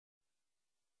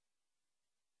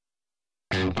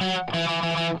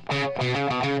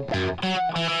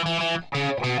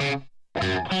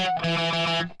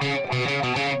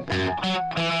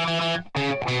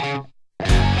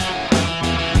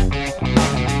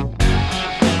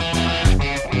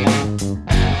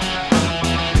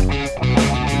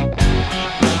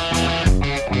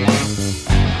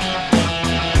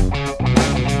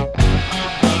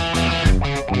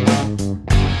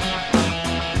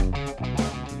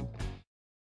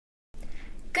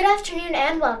Good afternoon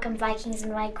and welcome, Vikings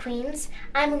and White Queens.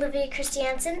 I'm Olivia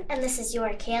Christiansen, and this is your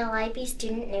KLIB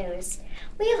Student News.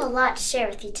 We have a lot to share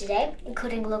with you today,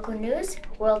 including local news,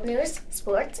 world news,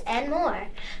 sports, and more.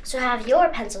 So have your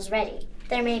pencils ready.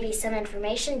 There may be some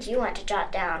information you want to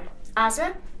jot down.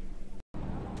 Ozma?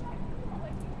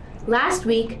 Last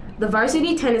week, the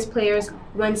varsity tennis players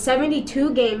won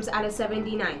 72 games out of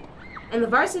 79, and the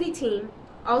varsity team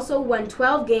also won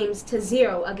 12 games to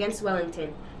 0 against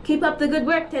Wellington. Keep up the good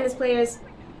work, tennis players.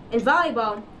 In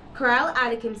volleyball, Coral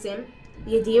Atkinson,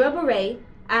 Yadira Beret,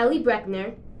 Ali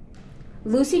Breckner,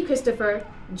 Lucy Christopher,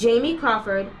 Jamie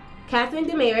Crawford, Catherine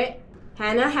Demerit,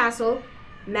 Hannah Hassel,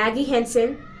 Maggie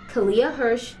Henson, Kalia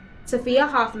Hirsch, Sophia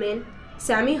Hoffman,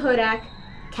 Sammy Hudak,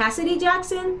 Cassidy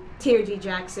Jackson, Tearji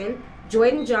Jackson,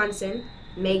 Jordan Johnson,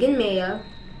 Megan Maya,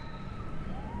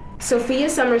 Sophia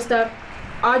Summerstuck,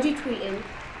 Audrey Tweeton,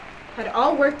 had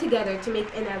all worked together to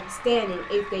make an outstanding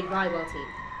 8th grade volleyball team.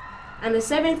 And the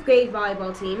 7th grade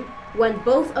volleyball team won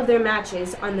both of their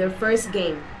matches on their first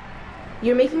game.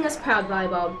 You're making us proud,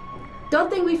 volleyball. Don't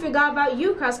think we forgot about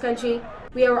you, cross country.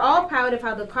 We are all proud of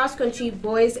how the cross country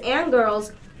boys and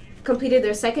girls completed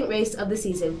their second race of the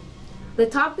season. The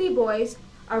top 3 boys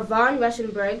are Vaughn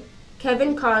Reschenberg,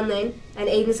 Kevin Conlin, and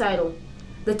Aiden Seidel.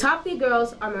 The top 3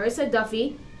 girls are Marissa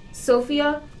Duffy,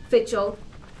 Sophia Fitchell,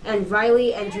 and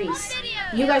Riley Andrees.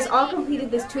 You guys all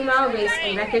completed this 2-mile race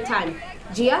in record time.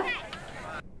 Gia?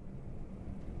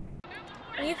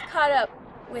 We've caught up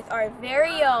with our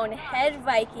very own head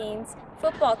Vikings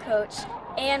football coach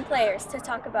and players to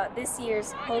talk about this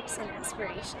year's hopes and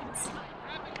aspirations.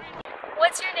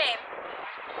 What's your name?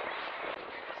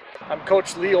 I'm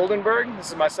Coach Lee Oldenburg. This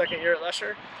is my second year at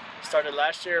Lesher. Started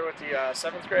last year with the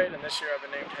 7th grade, and this year I've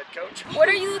been named head coach. What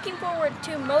are you looking forward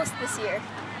to most this year?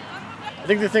 I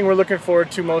think the thing we're looking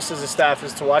forward to most as a staff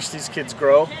is to watch these kids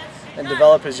grow and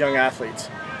develop as young athletes.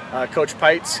 Coach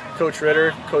Pites, Coach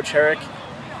Ritter, Coach Herrick,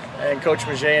 and Coach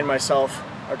Maget and myself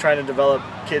are trying to develop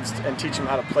kids and teach them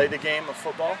how to play the game of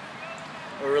football.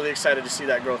 We're really excited to see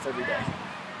that growth every day.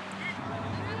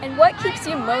 And what keeps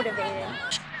you motivated?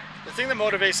 The thing that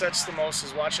motivates us the most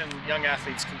is watching young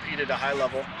athletes compete at a high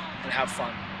level and have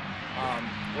fun.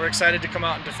 We're excited to come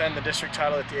out and defend the district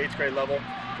title at the 8th grade level.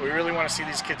 We really want to see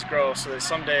these kids grow so that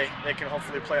someday they can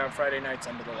hopefully play on Friday nights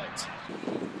under the lights.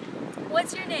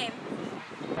 What's your name?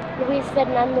 Luis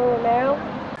Fernando Romero.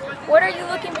 What are you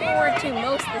looking forward to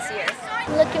most this year?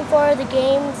 Looking for the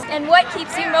games. And what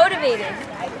keeps you motivated?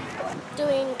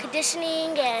 Doing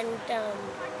conditioning and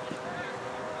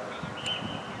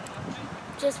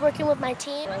just working with my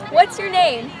team. What's your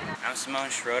name? I'm Simone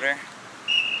Schroeder.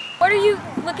 What are you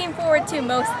looking forward to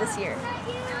most this year?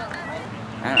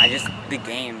 The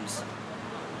games.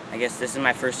 I guess this is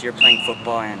my first year playing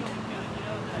football, and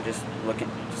I just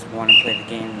want to play the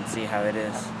game and see how it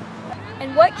is.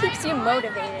 And what keeps you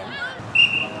motivated?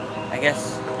 I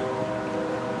guess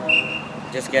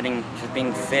just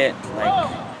being fit.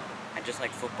 I just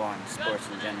like football and sports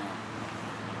in general.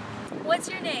 What's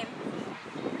your name?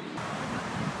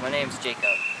 My name's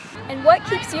Jacob. And what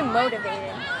keeps you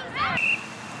motivated?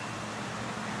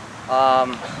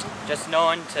 Just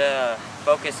knowing to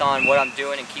focus on what I'm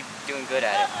doing and keep doing good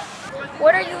at it.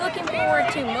 What are you looking forward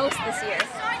to most this year?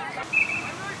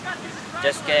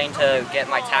 Just getting to get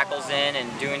my tackles in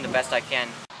and doing the best I can.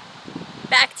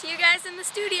 Back to you guys in the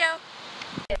studio.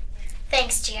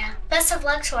 Thanks, Gia. Best of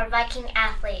luck to our Viking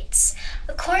athletes.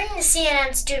 According to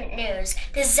CNN Student News,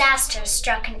 disaster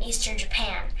struck in eastern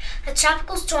Japan. A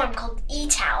tropical storm called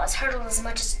Etau has hurled as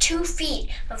much as 2 feet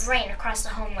of rain across the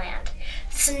homeland.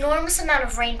 This enormous amount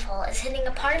of rainfall is hitting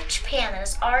a part of Japan that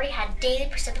has already had daily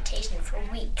precipitation for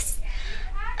weeks.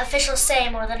 Officials say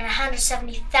more than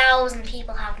 170,000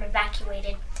 people have been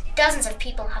evacuated. Dozens of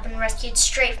people have been rescued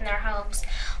straight from their homes.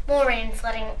 More rain and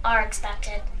flooding are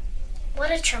expected. What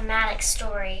a traumatic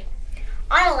story.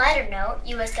 On a lighter note,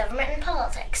 U.S. government and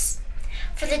politics.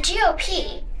 For the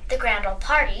GOP, the Grand Old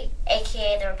Party,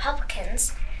 aka the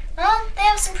Republicans, well, they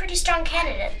have some pretty strong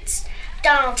candidates.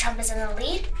 Donald Trump is in the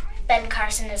lead, Ben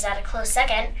Carson is at a close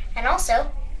second, and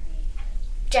also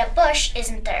Jeb Bush is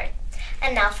in third.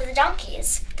 And now for the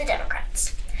donkeys, the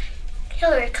Democrats.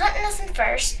 Hillary Clinton is in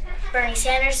first, Bernie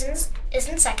Sanders is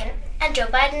in second, and Joe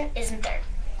Biden is in third.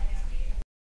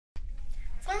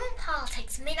 Formal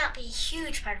politics may not be a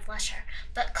huge part of Lesher,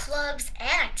 but clubs and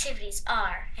activities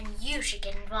are, and you should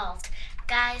get involved.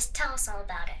 Guys, tell us all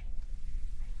about it.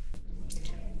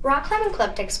 Rock Climbing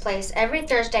Club takes place every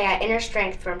Thursday at Inner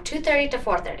Strength from 2:30 to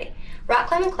 4:30. Rock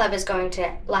Climbing Club is going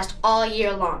to last all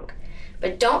year long,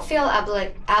 but don't feel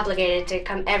obligated to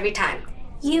come every time.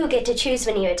 You get to choose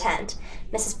when you attend.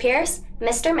 Mrs. Pierce,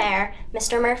 Mr. Mayer,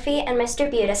 Mr. Murphy, and Mr.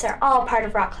 Butis are all part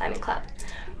of Rock Climbing Club.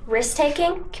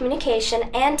 Risk-taking, communication,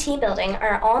 and team building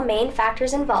are all main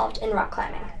factors involved in rock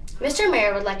climbing. Mr.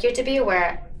 Mayer would like you to be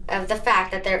aware of the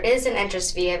fact that there is an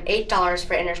entrance fee of $8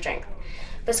 for Inner Strength,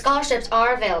 but scholarships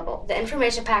are available. The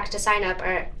information packs to sign up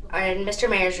are in Mr.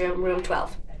 Mayer's room, room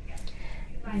 12.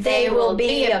 They will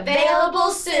be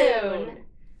available soon.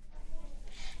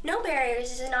 No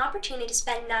Barriers is an opportunity to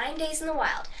spend 9 days in the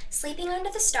wild, sleeping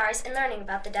under the stars and learning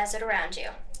about the desert around you.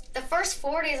 The first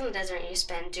 4 days in the desert you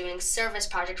spend doing service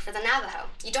project for the Navajo.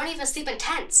 You don't even sleep in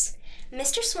tents.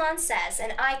 Mr. Swan says,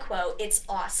 and I quote, "It's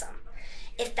awesome."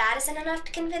 If that isn't enough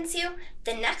to convince you,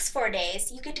 the next 4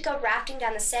 days you get to go rafting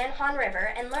down the San Juan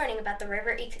River and learning about the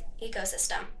river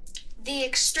ecosystem. The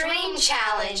extreme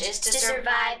challenge is to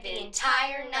survive the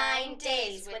entire 9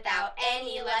 days without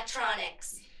any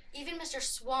electronics. Even Mr.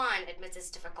 Swan admits it's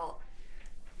difficult.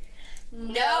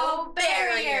 No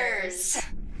barriers!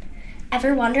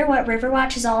 Ever wonder what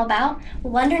Riverwatch is all about?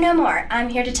 Wonder no more. I'm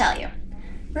here to tell you.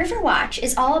 Riverwatch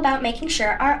is all about making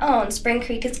sure our own Spring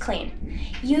Creek is clean.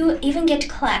 You even get to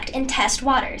collect and test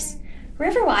waters.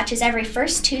 Riverwatch is every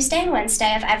first Tuesday and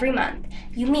Wednesday of every month.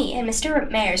 You meet in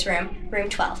Mr. Mayer's room, room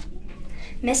 12.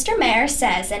 Mr. Mayer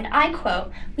says, and I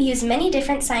quote, "We use many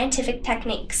different scientific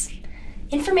techniques."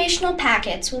 Informational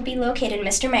packets will be located in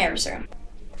Mr. Mayer's room.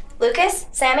 Lucas,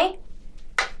 Sammy?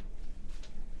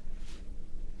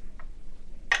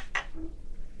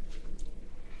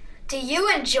 Do you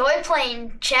enjoy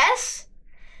playing chess?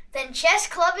 Then Chess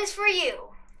Club is for you.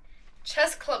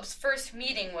 Chess Club's first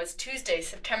meeting was Tuesday,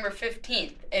 September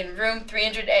 15th in room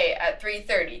 300A at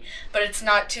 3:30, but it's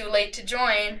not too late to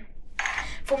join.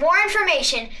 For more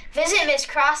information, visit Miss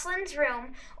Crossland's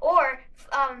room or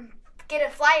get a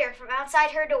flyer from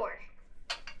outside her door.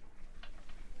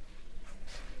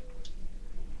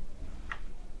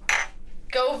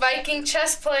 Go Viking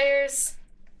chess players!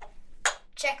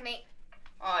 Checkmate.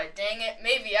 Aw, dang it,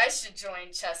 maybe I should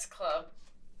join Chess Club.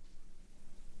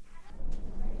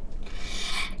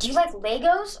 Do you like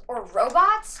Legos or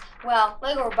robots? Well,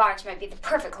 Lego Robotics might be the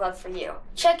perfect club for you.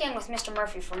 Check in with Mr.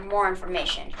 Murphy for more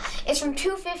information. It's from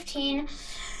 2:15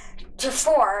 to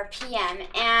 4 p.m.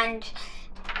 and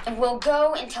will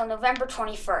go until November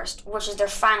 21st, which is their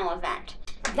final event.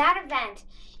 That event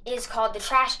is called the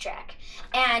Trash Track,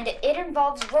 and it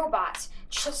involves robots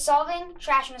solving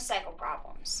trash and recycle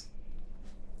problems.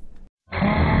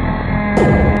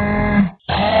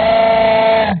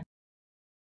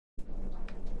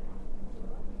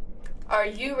 Are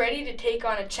you ready to take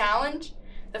on a challenge?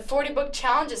 The 40 Book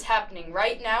Challenge is happening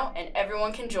right now and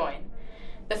everyone can join.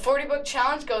 The 40 Book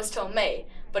Challenge goes till May,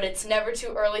 but it's never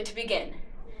too early to begin.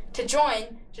 To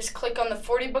join, just click on the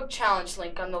 40 Book Challenge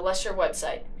link on the Lesher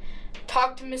website.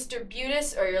 Talk to Mr.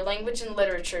 Butis or your language and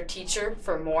literature teacher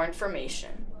for more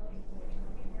information.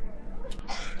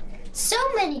 So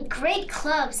many great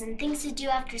clubs and things to do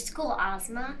after school,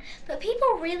 Ozma. But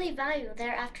people really value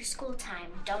their after-school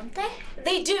time, don't they?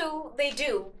 They do.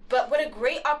 But what a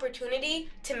great opportunity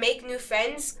to make new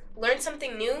friends, learn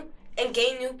something new, and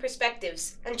gain new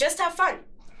perspectives, and just have fun.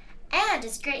 And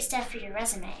it's great stuff for your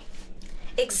resume.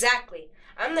 Exactly.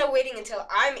 I'm not waiting until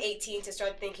I'm 18 to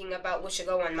start thinking about what should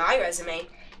go on my resume.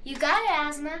 You got it,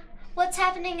 Ozma. What's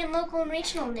happening in local and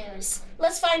regional news?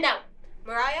 Let's find out.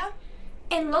 Mariah?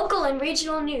 In local and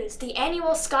regional news, the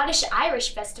annual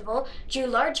Scottish-Irish Festival drew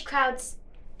large crowds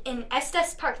in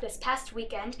Estes Park this past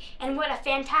weekend, and what a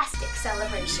fantastic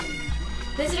celebration.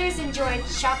 Visitors enjoyed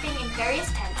shopping in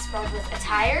various tents filled with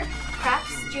attire,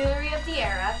 crafts, jewelry of the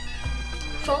era,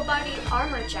 full-body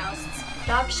armor jousts,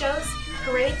 dog shows,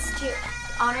 parades to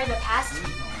honor the past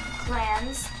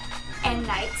clans and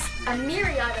knights, a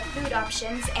myriad of food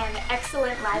options, and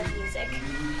excellent live music.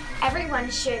 Everyone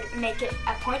should make it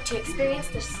a point to experience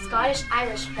the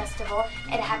Scottish-Irish Festival.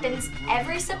 It happens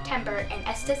every September in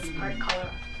Estes Park,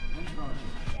 Colorado.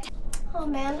 Oh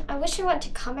man, I wish I went to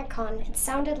Comic-Con. It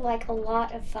sounded like a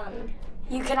lot of fun.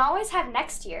 You can always have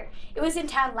next year. It was in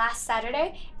town last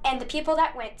Saturday, and the people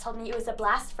that went told me it was a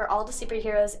blast for all the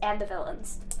superheroes and the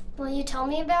villains. Will you tell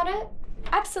me about it?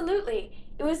 Absolutely.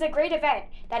 It was a great event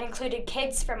that included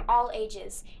kids from all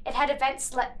ages. It had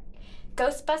events like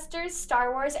Ghostbusters,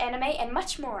 Star Wars, anime, and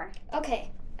much more.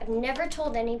 Okay, I've never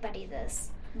told anybody this,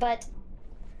 but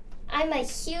I'm a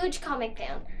huge comic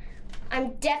fan.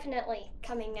 I'm definitely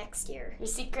coming next year. Your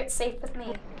secret's safe with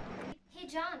me. Hey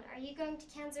John, are you going to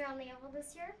Cans Around the Oval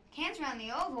this year? Cans Around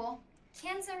the Oval?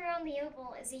 Cans Around the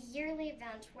Oval is a yearly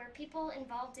event where people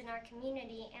involved in our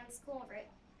community and school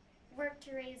work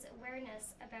to raise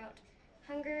awareness about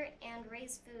hunger and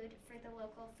raise food for the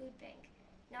local food bank.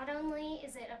 Not only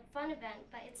is it a fun event,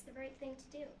 but it's the right thing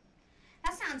to do.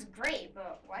 That sounds great,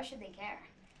 but why should they care?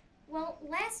 Well,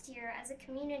 last year, as a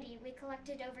community, we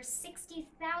collected over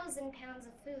 60,000 pounds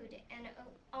of food and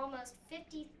almost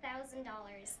 $50,000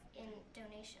 in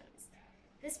donations.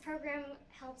 This program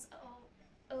helps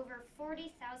over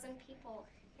 40,000 people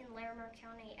in Larimer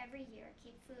County every year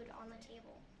keep food on the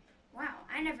table. Wow,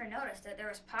 I never noticed that there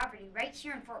was poverty right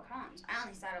here in Fort Collins. I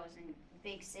only thought it was in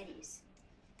big cities.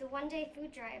 The one-day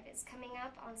food drive is coming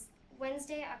up on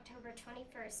Wednesday, October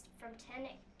 21st from 10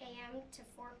 a.m. to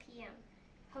 4 p.m.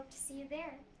 Hope to see you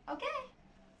there. Okay.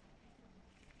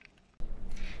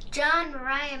 John,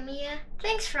 Mariah, Mia,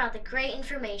 thanks for all the great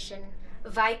information.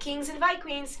 Vikings and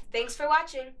Vikqueens, thanks for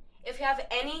watching. If you have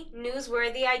any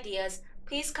newsworthy ideas,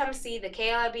 please come see the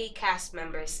KLIB cast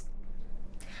members.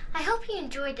 I hope you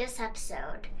enjoyed this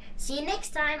episode. See you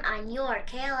next time on your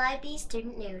KLIB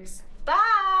Student News.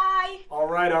 Bye! All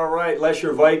right,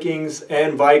 Lesher Vikings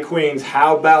and Vikqueens.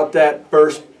 How about that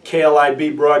first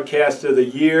KLIB broadcast of the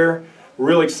year?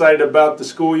 Really excited about the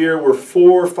school year. We're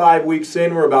 4 or 5 weeks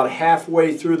in. We're about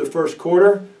halfway through the first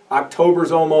quarter.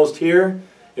 October's almost here.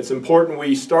 It's important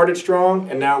we started strong,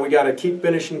 and now we got to keep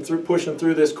pushing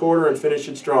through this quarter and finish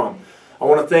it strong. I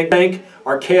want to thank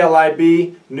our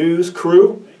KLIB news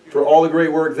crew for all the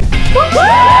great work.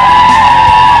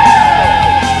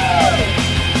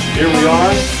 Here we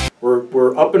are.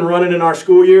 We're up and running in our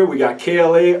school year. We got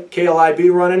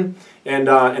KLIB running,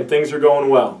 and things are going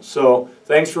well. So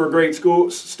thanks for a great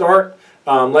school start.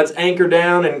 Let's anchor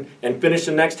down and finish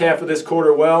the next half of this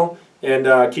quarter well,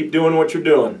 and keep doing what you're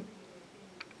doing.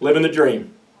 Living the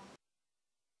dream.